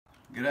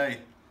G'day.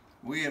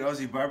 We at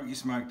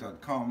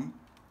AussieBarbecueSmoke.com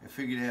have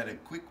figured out a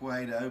quick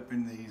way to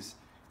open these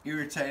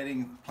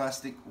irritating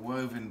plastic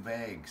woven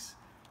bags.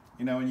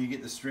 You know, when you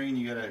get the string,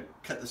 you got to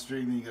cut the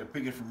string, then you got to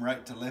pick it from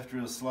right to left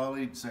real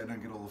slowly so you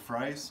don't get all the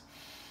frays.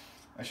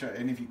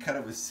 And if you cut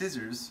it with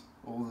scissors,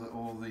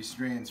 all these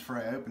strands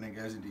fray open and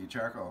it goes into your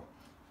charcoal.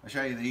 I'll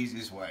show you the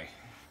easiest way.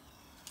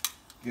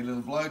 Get a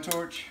little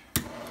blowtorch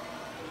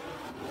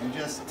and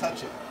just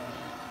touch it.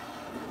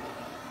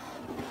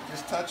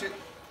 Just touch it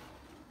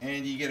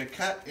and you get a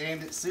cut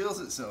and it seals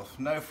itself.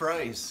 No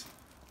frays.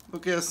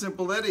 Look how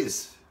simple that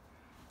is.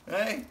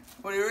 Hey,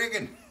 what do you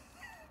reckon?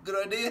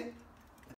 Good idea?